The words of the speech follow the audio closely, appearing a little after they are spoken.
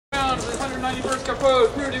191st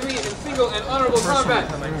Crapaud, pure de meat in single and honorable combat,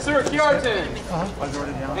 Sir Kjartan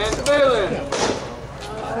and Phealan.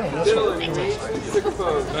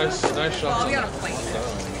 Nice shot.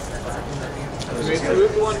 Who's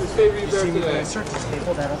the one who's favoring you better today? Start to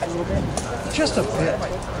stable that up a little bit. Just a bit.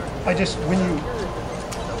 I just when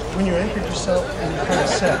you anchored yourself and you kind of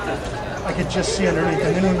set, I could just see underneath,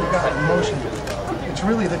 and then when you got in motion, it's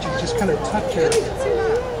really that you just kind of tuck your,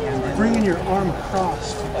 bringing your arm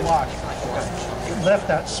across to block. It left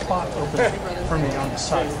that spot open for me on the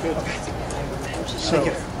side. So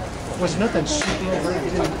it was nothing super over.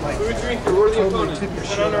 It didn't like totally tip your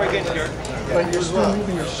shield, but you're still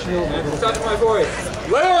moving your shield a little bit. Touch my voice.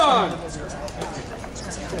 Lay on!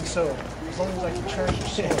 And so as long as I can charge your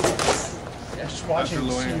shield, just watching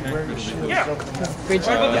to see where your shield is open. Great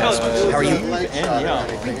job, guys. How are you?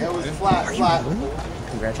 It was flat.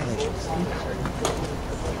 Congratulations.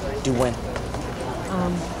 Do when?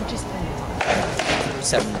 Just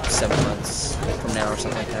 7 months from now or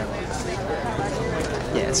something like that.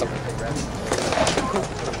 Yeah, something like that.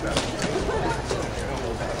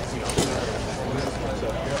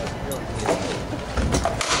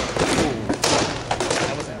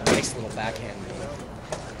 That was a nice little backhand.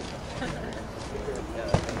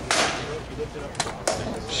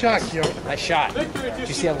 Shot, yo. I shot. Did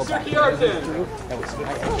you see that little backhand? That was,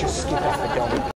 I just skipped off the dome.